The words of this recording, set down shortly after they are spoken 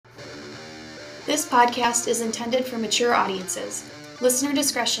This podcast is intended for mature audiences. Listener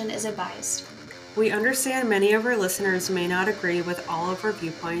discretion is advised. We understand many of our listeners may not agree with all of our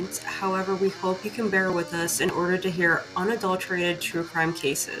viewpoints. However, we hope you can bear with us in order to hear unadulterated true crime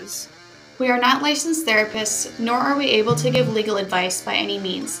cases. We are not licensed therapists, nor are we able to give legal advice by any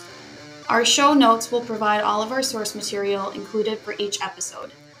means. Our show notes will provide all of our source material included for each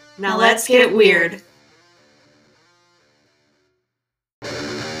episode. Now let's get weird.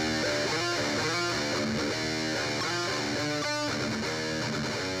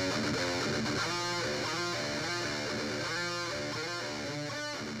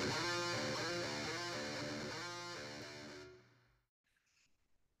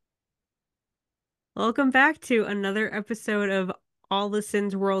 Welcome back to another episode of All the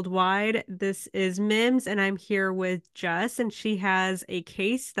Sins Worldwide. This is Mims, and I'm here with Jess, and she has a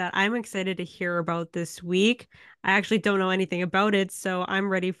case that I'm excited to hear about this week. I actually don't know anything about it, so I'm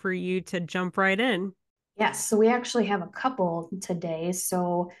ready for you to jump right in. Yes, so we actually have a couple today.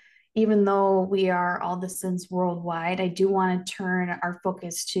 So even though we are all the sins worldwide, I do want to turn our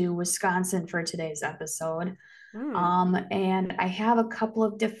focus to Wisconsin for today's episode. Hmm. And I have a couple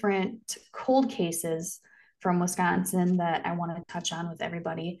of different cold cases from Wisconsin that I want to touch on with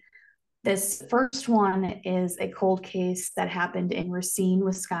everybody. This first one is a cold case that happened in Racine,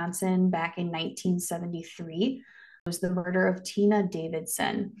 Wisconsin back in 1973. It was the murder of Tina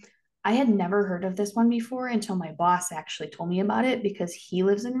Davidson. I had never heard of this one before until my boss actually told me about it because he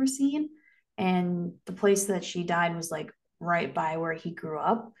lives in Racine and the place that she died was like right by where he grew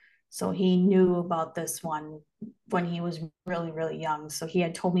up. So he knew about this one when he was really, really young. So he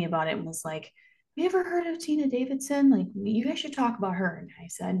had told me about it and was like, "Have you ever heard of Tina Davidson? Like, you guys should talk about her." And I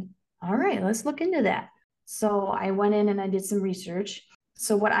said, "All right, let's look into that." So I went in and I did some research.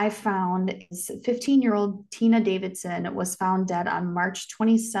 So what I found is 15-year-old Tina Davidson was found dead on March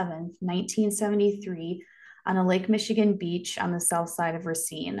 27th, 1973 on a Lake Michigan beach on the south side of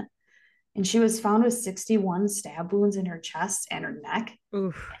Racine. And she was found with 61 stab wounds in her chest and her neck.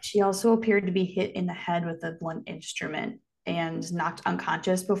 Oof. She also appeared to be hit in the head with a blunt instrument and knocked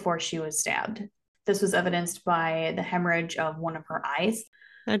unconscious before she was stabbed. This was evidenced by the hemorrhage of one of her eyes.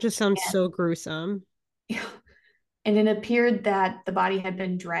 That just sounds so gruesome. And it appeared that the body had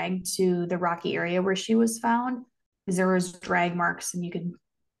been dragged to the rocky area where she was found because there was drag marks and you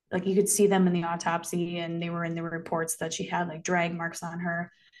could see them in the autopsy and they were in the reports that she had like drag marks on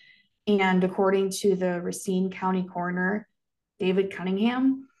her. And according to the Racine County coroner, David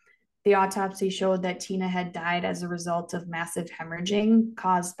Cunningham, the autopsy showed that Tina had died as a result of massive hemorrhaging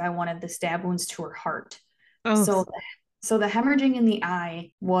caused by one of the stab wounds to her heart. Oh, So, so the hemorrhaging in the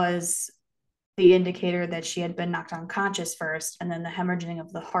eye was the indicator that she had been knocked unconscious first, and then the hemorrhaging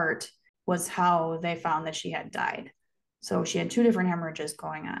of the heart was how they found that she had died. So she had two different hemorrhages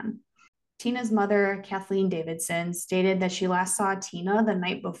going on. Tina's mother, Kathleen Davidson, stated that she last saw Tina the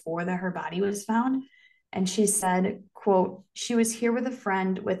night before that her body was found. And she said, quote, "She was here with a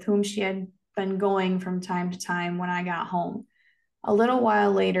friend with whom she had been going from time to time when I got home. A little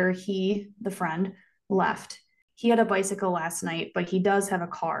while later, he, the friend, left. He had a bicycle last night, but he does have a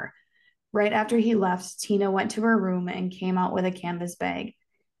car. Right after he left, Tina went to her room and came out with a canvas bag.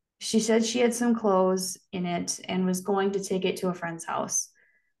 She said she had some clothes in it and was going to take it to a friend's house.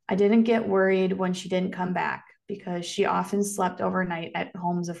 I didn't get worried when she didn't come back because she often slept overnight at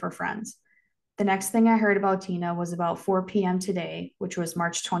homes of her friends. The next thing I heard about Tina was about 4 p.m. today, which was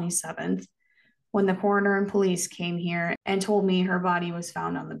March 27th, when the coroner and police came here and told me her body was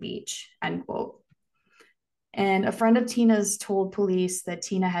found on the beach," end quote. And a friend of Tina's told police that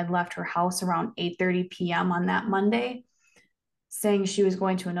Tina had left her house around 8:30 p.m. on that Monday, saying she was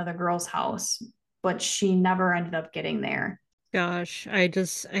going to another girl's house, but she never ended up getting there. gosh, I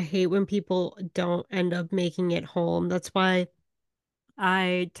hate when people don't end up making it home. That's why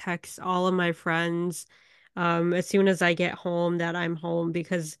I text all of my friends as soon as I get home that I'm home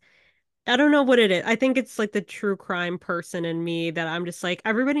because I don't know what it is. I think it's like the true crime person in me that I'm just like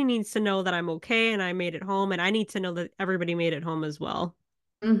everybody needs to know that I'm okay and I made it home and I need to know that everybody made it home as well.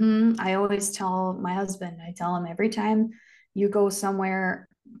 I always tell my husband, I tell him every time you go somewhere,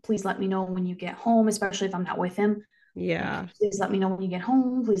 please let me know when you get home, especially if I'm not with him. Like, Yeah. please let me know when you get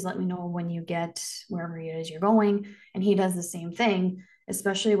home. Please let me know when you get wherever it is you're going. And he does the same thing,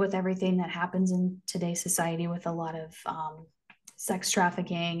 especially with everything that happens in today's society with a lot of sex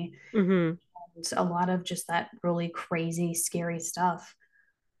trafficking Mm-hmm. and a lot of just that really crazy, scary stuff.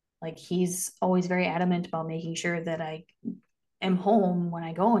 Like he's always very adamant about making sure that I am home when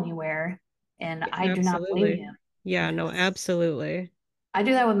I go anywhere. And I do not blame Absolutely. him Yeah, no, because absolutely. I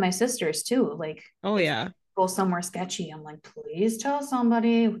do that with my sisters too. Like Oh if we yeah. go somewhere sketchy, I'm like, please tell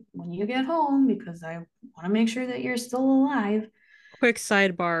somebody when you get home because I want to make sure that you're still alive. Quick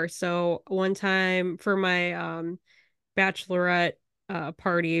sidebar. So one time for my bachelorette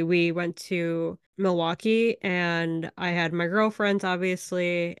party, we went to Milwaukee and I had my girlfriends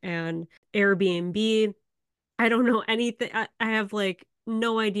obviously and Airbnb. I don't know anything. I have like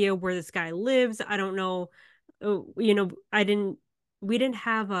no idea where this guy lives. I don't know. I didn't, we didn't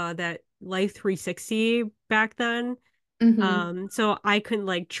have that Life 360 back then. Hmm. So I couldn't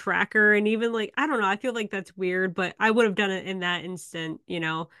like track her and even like, I don't know. I feel like that's weird, but I would have done it in that instant.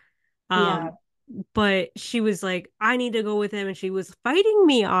 Yeah. Um, but she was like, I need to go with him, and she was fighting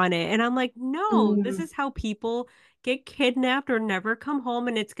me on it. And I'm like, no, this Mm, is how people get kidnapped or never come home,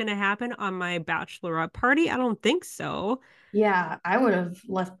 and it's gonna happen on my bachelorette party. I don't think so. yeah, I would have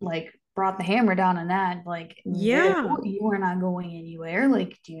left like brought the hammer down on that. Like, no, Yeah. you are not going anywhere.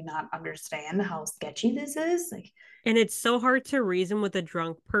 Like, do you not understand how sketchy this is? Like, And it's so hard to reason with a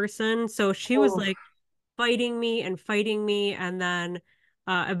drunk person. So she was oh, like fighting me. And then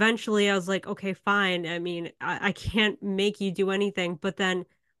eventually I was like, okay, fine. I mean, I can't make you do anything. But then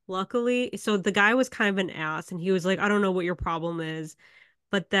luckily, so the guy was kind of an ass and he was like, I don't know what your problem is.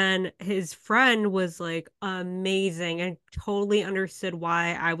 But then his friend was like amazing and totally understood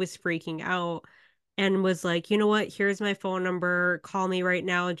why I was freaking out and was like, you know what? Here's my phone number. Call me right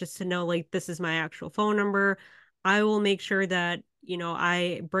now just to know like this is my actual phone number. I will make sure that,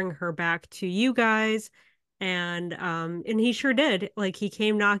 I bring her back to you guys. And he sure did. Like he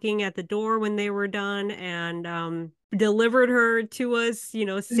came knocking at the door when they were done and delivered her to us,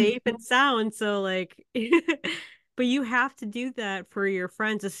 safe and sound. So like but you have to do that for your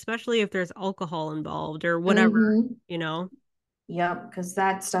friends, especially if there's alcohol involved or whatever, mm-hmm. you know? Yep, because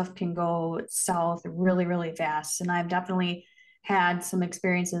that stuff can go south really, really fast. And I've definitely had some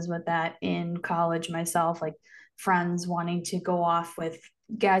experiences with that in college myself, like friends wanting to go off with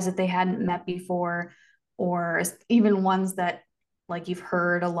guys that they hadn't met before, or even ones that like you've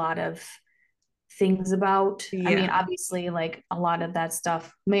heard a lot of things about. I mean, Yeah, obviously, like a lot of that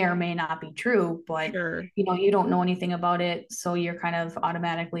stuff may or may not be true, but sure. you don't know anything about it. So you're kind of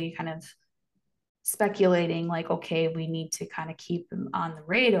automatically kind of speculating like, okay, we need to kind of keep them on the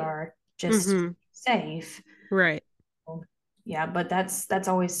radar just Mm-hmm. safe. Right. Yeah, but that's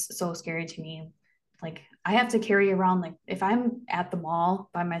always so scary to me. Like I have to carry around like if I'm at the mall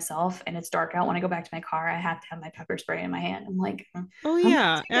by myself and it's dark out when I go back to my car, I have to have my pepper spray in my hand. I'm like, Oh I'm not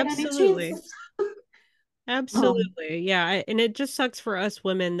yeah, taking any absolutely. chances. Um, Absolutely. Yeah, and it just sucks for us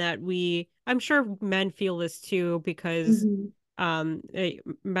women that I'm sure men feel this too because mhm.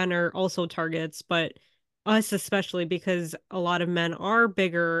 men are also targets, but us especially because a lot of men are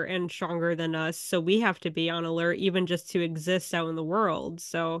bigger and stronger than us, so we have to be on alert even just to exist out in the world.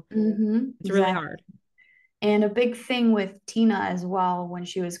 So it's really Exactly. hard. And a big thing with Tina as well when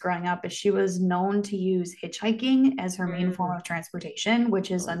she was growing up is she was known to use hitchhiking as her main form Mm. of transportation,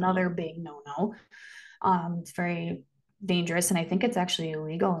 which is Oh no. another big no-no. It's very dangerous, and I think it's actually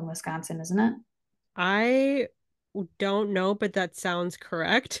illegal in Wisconsin, isn't it? I don't know, but that sounds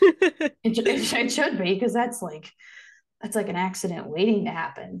correct. It should be because that's like an accident waiting to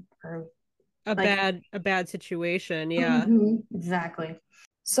happen, or like A bad situation, yeah. mhm, exactly.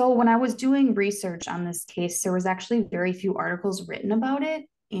 So when I was doing research on this case, there was actually very few articles written about it,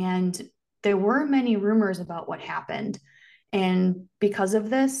 and there were many rumors about what happened. And because of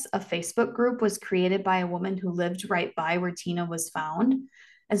this, a Facebook group was created by a woman who lived right by where Tina was found,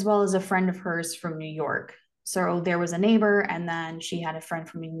 as well as a friend of hers from New York. So there was a neighbor, and then she had a friend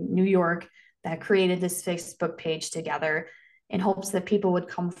from New York that created this Facebook page together in hopes that people would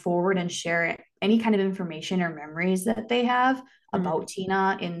come forward and share any kind of information or memories that they have Mhm. about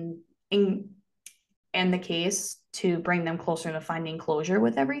Tina in the case to bring them closer to finding closure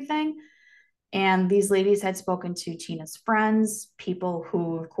with everything. And these ladies had spoken to Tina's friends, people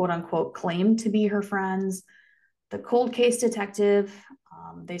who quote unquote claimed to be her friends, the cold case detective.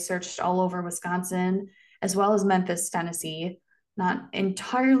 They searched all over Wisconsin as well as Memphis, Tennessee. Not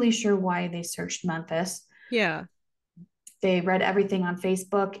entirely sure why they searched Memphis. Yeah. They read everything on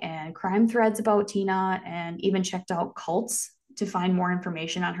Facebook and crime threads about Tina and even checked out cults to find more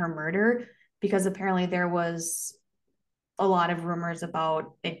information on her murder because apparently there was a lot of rumors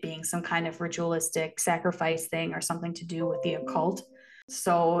about it being some kind of ritualistic sacrifice thing or something to do with the occult.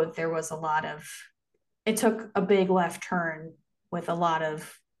 So there was a lot of, it took a big left turn with a lot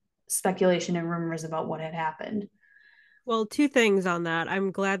of speculation and rumors about what had happened. Well, two things on that.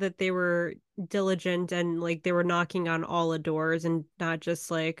 I'm glad that they were diligent and like they were knocking on all the doors and not just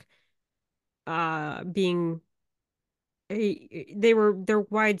like being they're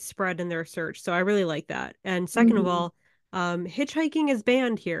widespread in their search. So I really like that. And second of Mhm. all, hitchhiking is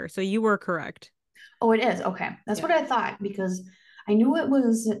banned here. So you were correct. Oh, it is. Okay. That's what Yeah. I thought because I knew it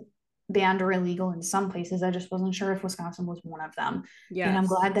was banned or illegal in some places. I just wasn't sure if Wisconsin was one of them. And I'm Yes.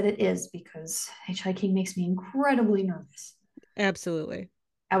 glad that it is because hitchhiking makes me incredibly nervous. Absolutely.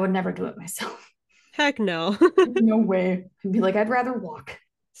 I would never do it myself. Heck no. No way. I'd be like, I'd rather walk.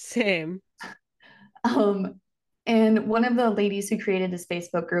 Same. Um, and one of the ladies who created this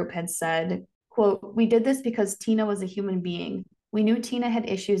Facebook group had said, quote, "We did this because Tina was a human being. We knew Tina had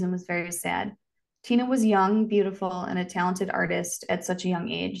issues and was very sad. Tina was young, beautiful, and a talented artist at such a young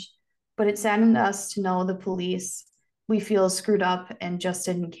age. But it saddened us to know the police we feel screwed up and just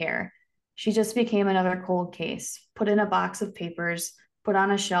didn't care. She just became another cold case, put in a box of papers, put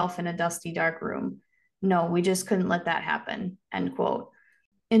on a shelf in a dusty, dark room. No, we just couldn't let that happen." End quote.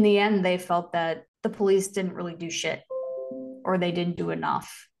 In the end, they felt that the police didn't really do shit or they didn't do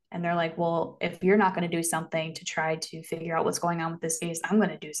enough. And they're like, well, if you're not going to do something to try to figure out what's going on with this case, I'm going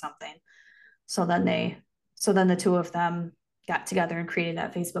to do something. So then the two of them got together and created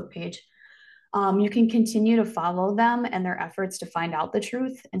that Facebook page. You can continue to follow them and their efforts to find out the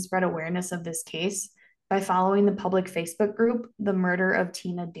truth and spread awareness of this case by following the public Facebook group, The Murder of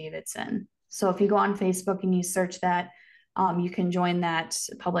Tina Davidson. So if you go on Facebook and you search that, you can join that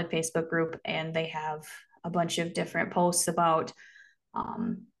public Facebook group, and they have a bunch of different posts about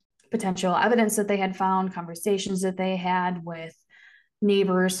um, potential evidence that they had found, conversations that they had with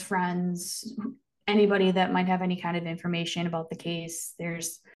neighbors, friends, anybody that might have any kind of information about the case.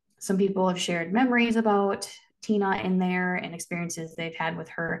 There's some people have shared memories about Tina in there and experiences they've had with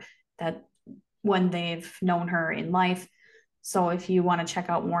her that when they've known her in life. So if you want to check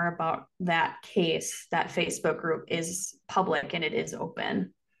out more about that case, that Facebook group is public and it is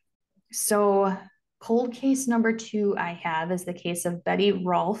open. So cold case number 2 I have is the case of Betty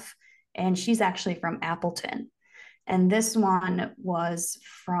Rolfe, and she's actually from Appleton. And this one was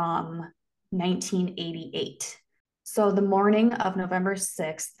from 1988. So the morning of November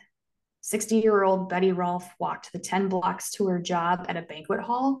 6th, 60-year-old Betty Rolfe walked the 10 blocks to her job at a banquet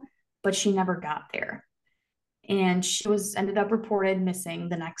hall, but she never got there. And she was ended up reported missing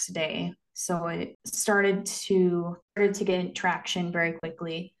the next day. So it started to get traction very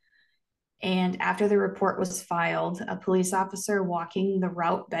quickly. And after the report was filed, a police officer walking the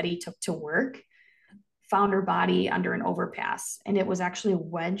route Betty took to work found her body under an overpass, and it was actually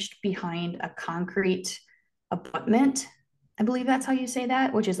wedged behind a concrete abutment. I believe that's how you say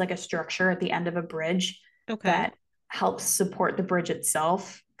that, which is like a structure at the end of a bridge Okay. that helps support the bridge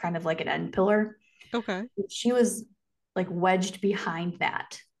itself, kind of like an end pillar. Okay. She was like wedged behind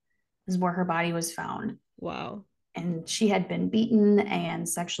that, is where her body was found. Wow. And she had been beaten and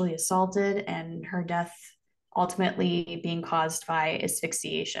sexually assaulted, and her death ultimately being caused by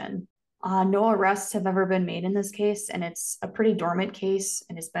asphyxiation. No arrests have ever been made in this case, and it's a pretty dormant case,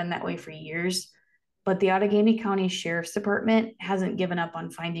 and it's been that way for years. But the Outagamie County Sheriff's Department hasn't given up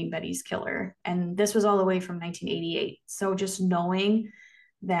on finding Betty's killer, and this was all the way from 1988. So just knowing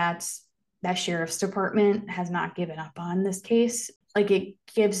that that sheriff's department has not given up on this case, like it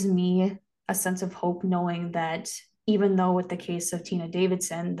gives me a sense of hope knowing that even though with the case of Tina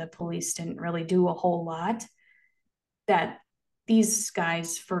Davidson, the police didn't really do a whole lot, that these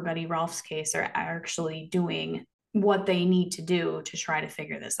guys for Betty Rolfe's case are actually doing what they need to do to try to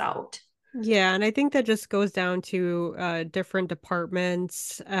figure this out. Yeah, and I think that just goes down to different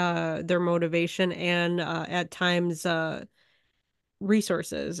departments, their motivation, and at times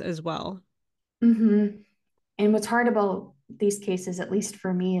resources as well. Mm-hmm. And what's hard about these cases, at least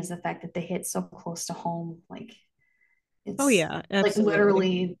for me, is the fact that they hit so close to home. Like Oh it's yeah, like absolutely.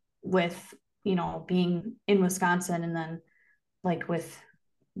 literally with, being in Wisconsin and then like with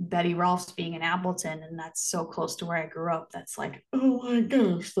Betty Rolfe's being in Appleton, and that's so close to where I grew up. That's like, oh my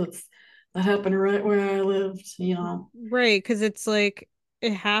gosh, that happened right where I lived. Right, because it's like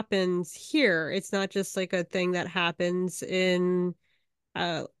it happens here. It's not just like a thing that happens in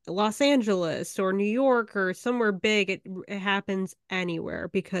Los Angeles or New York or somewhere big. It happens anywhere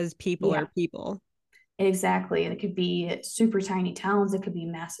because people are Yeah, people. exactly. It could be super tiny towns, it could be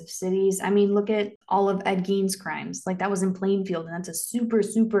massive cities. I mean, look at all of Ed Gein's crimes. Like that was in Plainfield, and that's a super,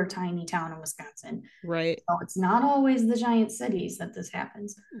 super tiny town in Wisconsin. Right, So it's not always the giant cities that this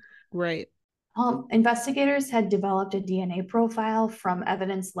happens. right. Investigators had developed a DNA profile from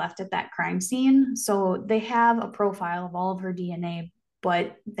evidence left at that crime scene. So they have a profile of all of her DNA,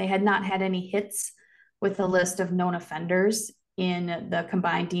 but they had not had any hits with a list of known offenders in the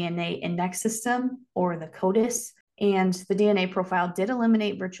combined DNA index system or the CODIS. And the DNA profile did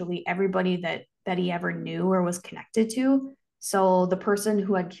eliminate virtually everybody that Betty ever knew or was connected to. So the person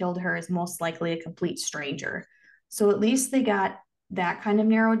who had killed her is most likely a complete stranger. So at least they got that kind of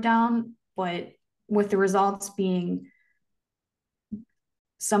narrowed down. But with the results being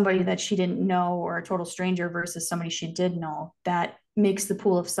somebody that she didn't know or a total stranger versus somebody she did know, that makes the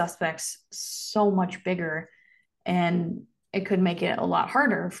pool of suspects so much bigger. And it could make it a lot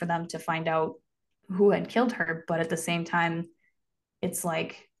harder for them to find out who had killed her. But at the same time, it's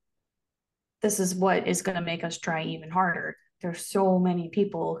like, this is what is going to make us try even harder. There's so many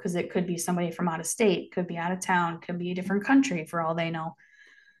people because it could be somebody from out of state, could be out of town, could be a different country for all they know.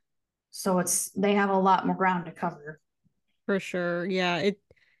 So they have a lot more ground to cover. For sure. Yeah,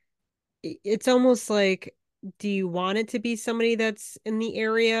 it's almost like, do you want it to be somebody that's in the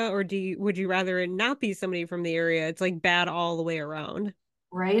area, or would you rather it not be somebody from the area? It's like bad all the way around.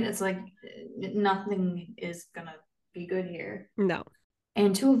 Right? It's like nothing is gonna be good here. No.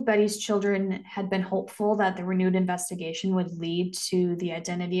 And two of Betty's children had been hopeful that the renewed investigation would lead to the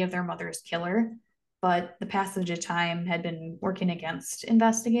identity of their mother's killer, but the passage of time had been working against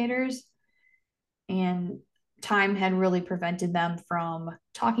investigators, and time had really prevented them from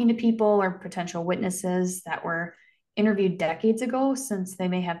talking to people or potential witnesses that were interviewed decades ago, since they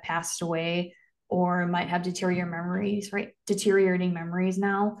may have passed away or might have deteriorating memories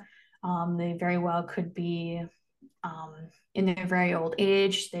now. They very well could be um, in their very old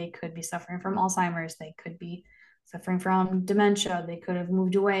age. They could be suffering from Alzheimer's. They could be suffering from dementia. They could have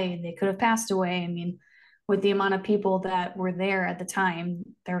moved away. They could have passed away. I mean, with the amount of people that were there at the time,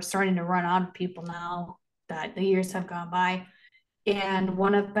 they're starting to run out of people now that the years have gone by. And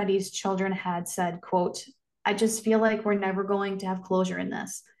one of Betty's children had said, quote, "I just feel like we're never going to have closure in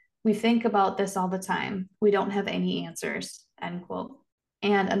this. We think about this all the time. We don't have any answers," end quote.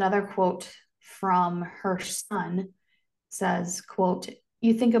 And another quote from her son says, quote,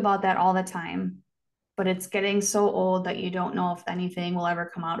 "You think about that all the time, but it's getting so old that you don't know if anything will ever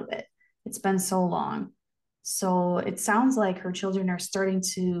come out of it. It's been so long." So it sounds like her children are starting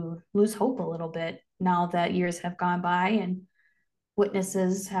to lose hope a little bit now that years have gone by and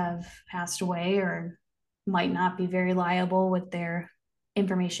witnesses have passed away or might not be very liable with their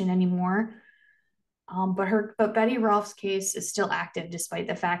information anymore. But Betty Rolfe's case is still active despite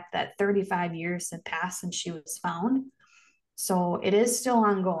the fact that 35 years have passed since she was found. So it is still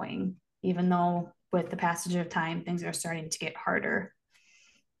ongoing, even though with the passage of time, things are starting to get harder.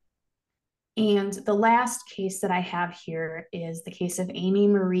 And the last case that I have here is the case of Amy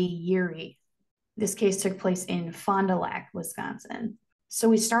Marie Yuri. This case took place in Fond du Lac, Wisconsin. So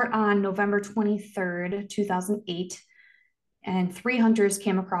we start on November 23rd, 2008, and three hunters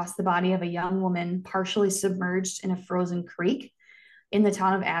came across the body of a young woman partially submerged in a frozen creek in the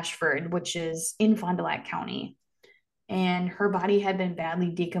town of Ashford, which is in Fond du Lac County. And her body had been badly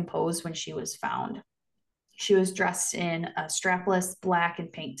decomposed when she was found. She was dressed in a strapless black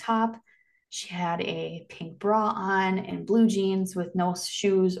and pink top. She had a pink bra on and blue jeans with no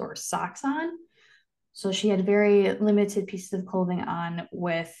shoes or socks on. So she had very limited pieces of clothing on,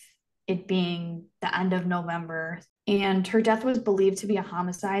 with it being the end of November. And her death was believed to be a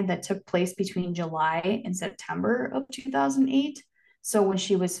homicide that took place between July and September of 2008. So when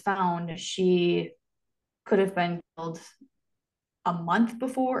she was found, she could have been killed a month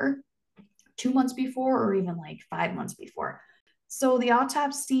before, 2 months before, or even like 5 months before. So the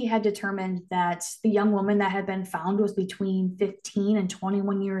autopsy had determined that the young woman that had been found was between 15 and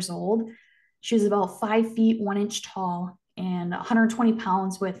 21 years old. She was about 5 feet 1 inch tall and 120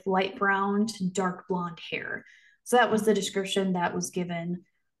 pounds with light brown to dark blonde hair. So that was the description that was given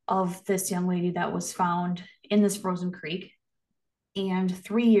of this young lady that was found in this frozen creek. And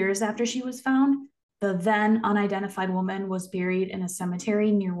 3 years after she was found, the then unidentified woman was buried in a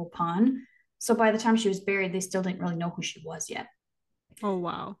cemetery near Waupun. So by the time she was buried, they still didn't really know who she was yet. Oh,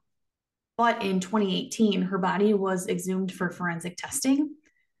 wow. But in 2018, her body was exhumed for forensic testing.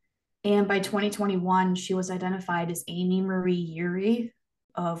 And by 2021, she was identified as Amy Marie Yuri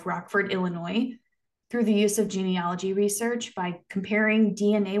of Rockford, Illinois, through the use of genealogy research by comparing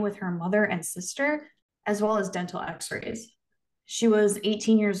DNA with her mother and sister, as well as dental x-rays. She was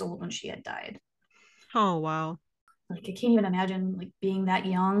 18 years old when she had died. Oh, wow. Like, I can't even imagine like being that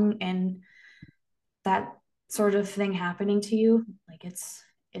young and that sort of thing happening to you. Like, it's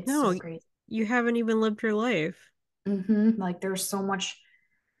No, so crazy. you haven't even lived your life. Like, there's so much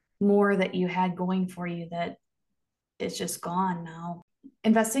more that you had going for you that is just gone now.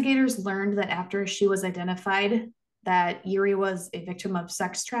 Investigators learned that after she was identified, that Yuri was a victim of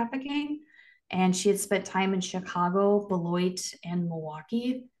sex trafficking, and she had spent time in Chicago, Beloit, and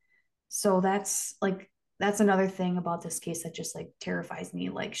Milwaukee. So that's like that's another thing about this case that just like terrifies me.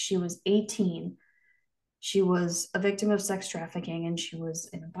 Like she was 18. She was a victim of sex trafficking and she was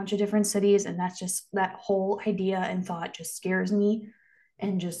in a bunch of different cities. And that's just that whole idea and thought just scares me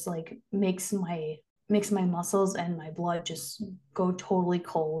and just like makes my muscles and my blood just go totally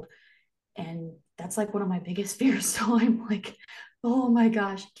cold. And that's like one of my biggest fears. So I'm like, oh my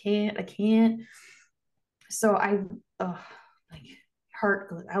gosh, I can't. So like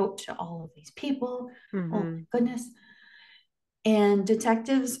heart goes out to all of these people. Oh Mm-hmm. my goodness. And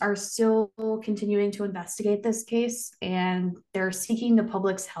detectives are still continuing to investigate this case, and they're seeking the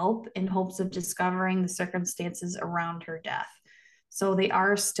public's help in hopes of discovering the circumstances around her death. So they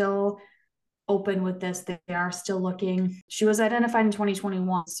are still open with this. They are still looking. She was identified in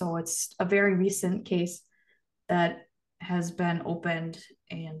 2021, so it's a very recent case that has been opened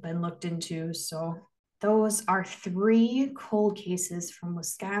and been looked into. So those are three cold cases from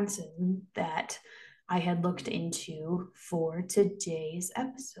Wisconsin that I had looked into for today's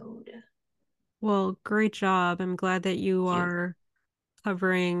episode. Well, great job. I'm glad that you Thank you. are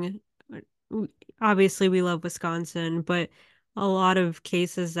covering. Obviously, we love Wisconsin, but a lot of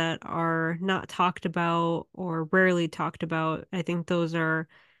cases that are not talked about or rarely talked about, I think those are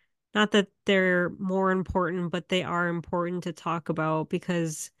not that they're more important, but they are important to talk about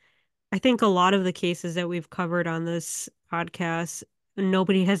because I think a lot of the cases that we've covered on this podcast,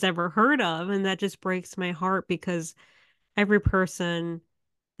 nobody has ever heard of. And that just breaks my heart because every person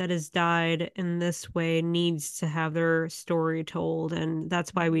that has died in this way needs to have their story told. And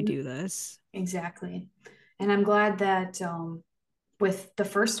that's why we do this. Exactly. And I'm glad that with the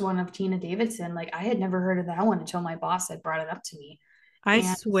first one of Tina Davidson, like I had never heard of that one until my boss had brought it up to me. I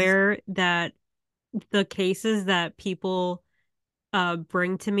And swear that the cases that people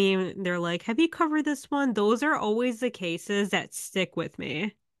bring to me, they're like, have you covered this one? Those are always the cases that stick with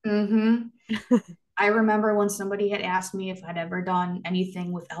me. mm-hmm. I remember when somebody had asked me if I'd ever done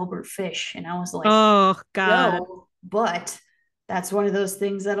anything with Albert Fish, and I was like, Oh God. no, but that's one of those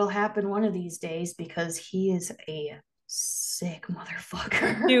things that'll happen one of these days because he is a sick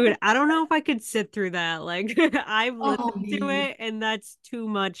motherfucker. Dude, I don't know if I could sit through that. Like, I've Oh listened to man. it and that's too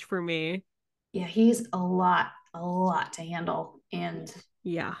much for me. Yeah, he's a lot to handle. And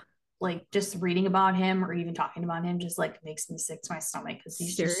Yeah, like just reading about him or even talking about him just like makes me sick to my stomach because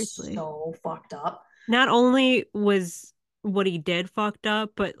he's just seriously. so fucked up. Not only was what he did fucked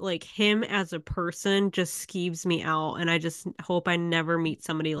up, but like him as a person just skeeves me out. And I just hope I never meet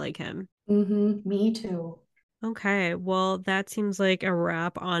somebody like him. Me too. Okay, well, that seems like a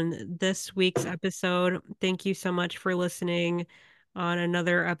wrap on this week's episode. Thank you so much for listening on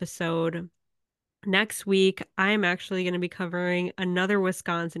another episode. Next week, I'm actually going to be covering another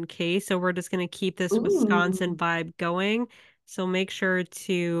Wisconsin case. So we're just going to keep this Wisconsin Ooh. vibe going. So make sure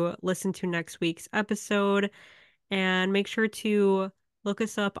to listen to next week's episode and make sure to look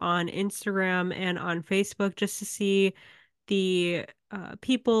us up on Instagram and on Facebook just to see the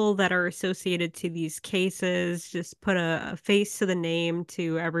people that are associated to these cases. Just put a face to the name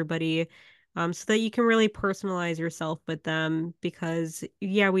to everybody so that you can really personalize yourself with them because,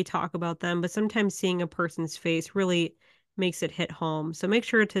 yeah, we talk about them, but sometimes seeing a person's face really makes it hit home. So make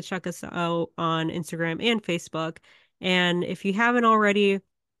sure to check us out on Instagram and Facebook. And if you haven't already,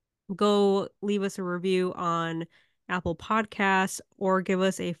 go leave us a review on Apple Podcasts or give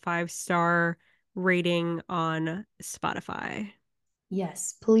us a 5-star rating on Spotify.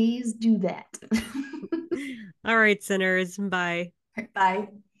 Yes, please do that. All right, sinners. Bye. Bye.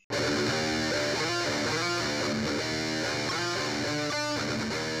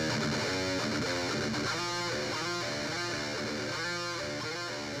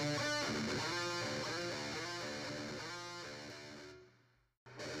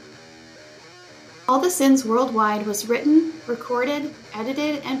 All the Sins Worldwide was written, recorded,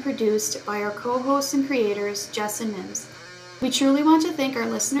 edited, and produced by our co-hosts and creators, Jess and Mims. We truly want to thank our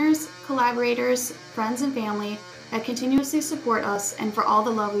listeners, collaborators, friends, and family that continuously support us and for all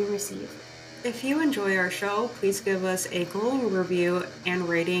the love we receive. If you enjoy our show, please give us a glowing review and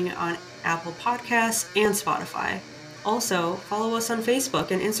rating on Apple Podcasts and Spotify. Also, follow us on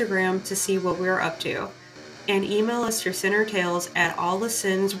Facebook and Instagram to see what we're up to. And email us your sinner tales at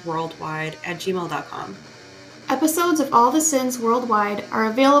allthesinsworldwide@gmail.com. Episodes of All the Sins Worldwide are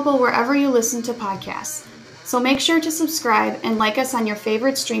available wherever you listen to podcasts, so make sure to subscribe and like us on your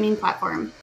favorite streaming platform.